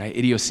 right?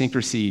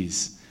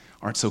 Idiosyncrasies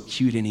aren't so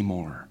cute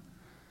anymore.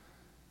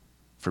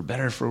 For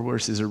better or for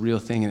worse is a real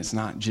thing, and it's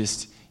not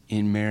just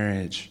in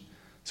marriage.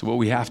 So what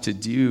we have to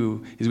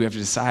do is we have to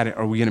decide,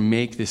 are we going to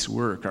make this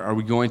work? Are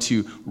we going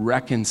to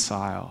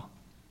reconcile?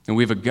 And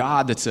we have a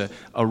God that's a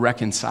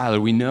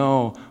reconciler. We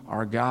know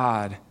our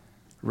God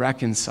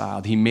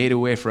reconciled. He made a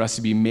way for us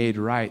to be made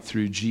right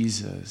through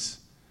Jesus.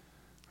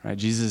 Right?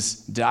 Jesus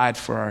died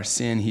for our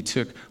sin. He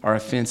took our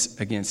offense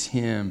against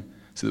him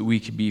so that we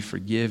could be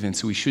forgiven.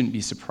 So we shouldn't be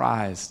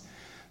surprised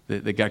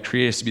that God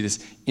created us to be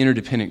this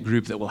interdependent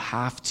group that will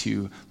have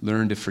to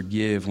learn to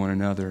forgive one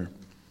another.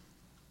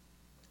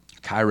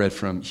 Kai read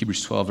from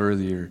Hebrews 12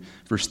 earlier.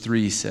 Verse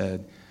 3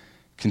 said,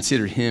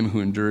 "Consider him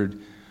who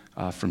endured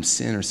from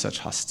sin or such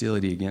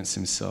hostility against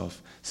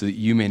himself, so that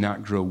you may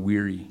not grow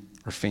weary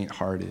or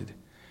faint-hearted."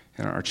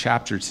 And our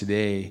chapter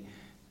today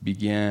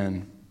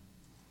began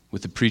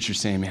with the preacher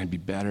saying, man,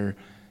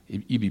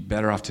 you'd be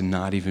better off to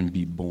not even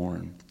be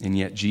born. And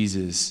yet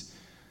Jesus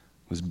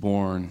was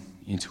born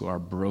into our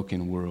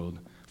broken world,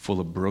 full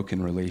of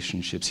broken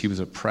relationships. He was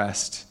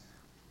oppressed.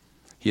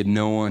 He had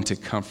no one to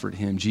comfort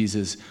him.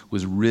 Jesus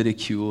was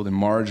ridiculed and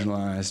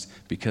marginalized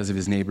because of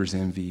his neighbor's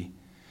envy.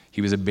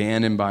 He was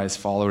abandoned by his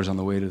followers on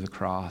the way to the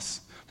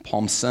cross.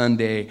 Palm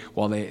Sunday,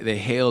 while they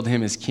hailed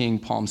him as king,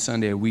 Palm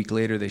Sunday, a week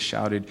later, they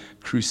shouted,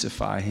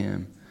 "Crucify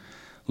him."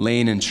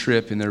 Lane and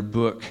Tripp, in their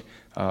book,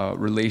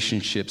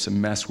 Relationships, A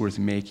Mess Worth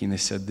Making, they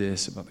said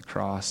this about the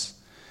cross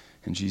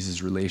and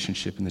Jesus'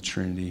 relationship in the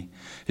Trinity.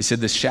 They said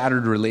the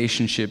shattered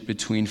relationship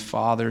between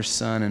Father,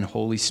 Son, and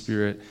Holy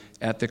Spirit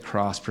at the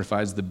cross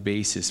provides the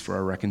basis for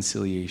our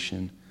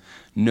reconciliation.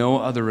 No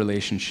other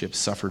relationship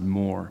suffered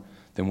more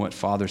than what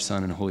Father,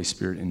 Son, and Holy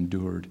Spirit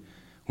endured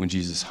when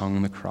Jesus hung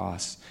on the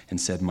cross and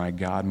said, my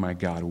God,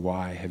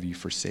 why have you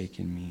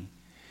forsaken me?"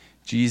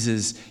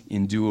 Jesus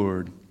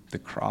endured the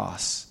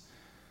cross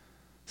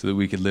so that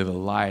we could live a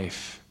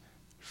life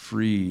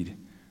freed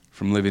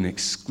from living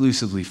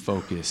exclusively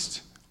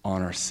focused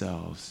on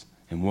ourselves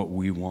and what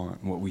we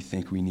want, what we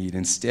think we need.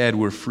 Instead,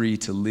 we're free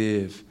to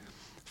live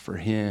for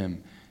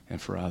him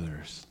and for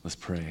others. Let's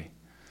pray.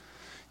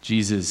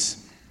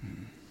 Jesus,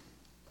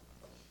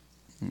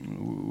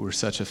 we're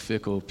such a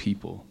fickle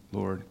people,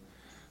 Lord.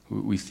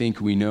 We think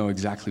we know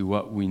exactly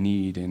what we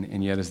need,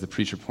 and yet, as the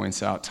preacher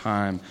points out,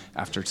 time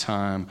after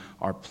time,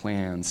 our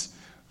plans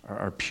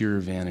are pure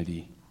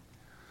vanity.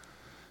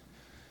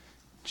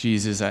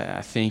 Jesus,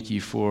 I thank you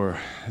for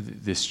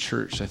this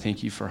church. I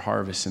thank you for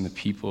Harvest and the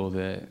people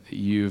that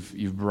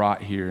you've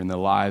brought here, and the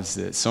lives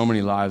so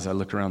many lives I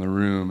look around the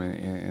room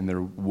and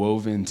they're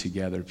woven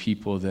together.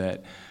 People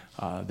that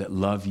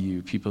love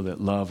you, people that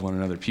love one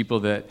another,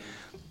 people that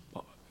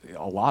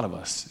a lot of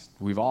us,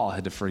 we've all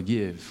had to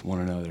forgive one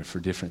another for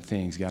different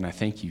things. God, and I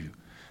thank you.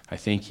 I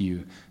thank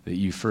you that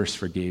you first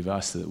forgave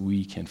us so that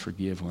we can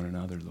forgive one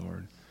another,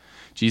 Lord.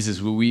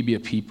 Jesus, will we be a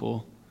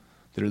people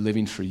that are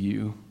living for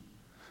you?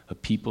 A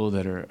people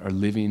that are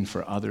living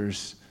for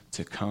others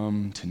to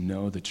come to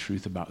know the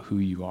truth about who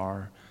you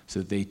are, so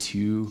that they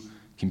too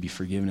can be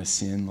forgiven of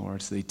sin,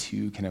 Lord, so they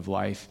too can have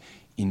life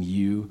in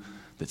you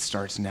that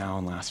starts now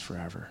and lasts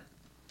forever.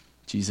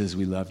 Jesus,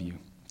 we love you.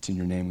 It's in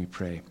your name we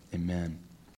pray. Amen.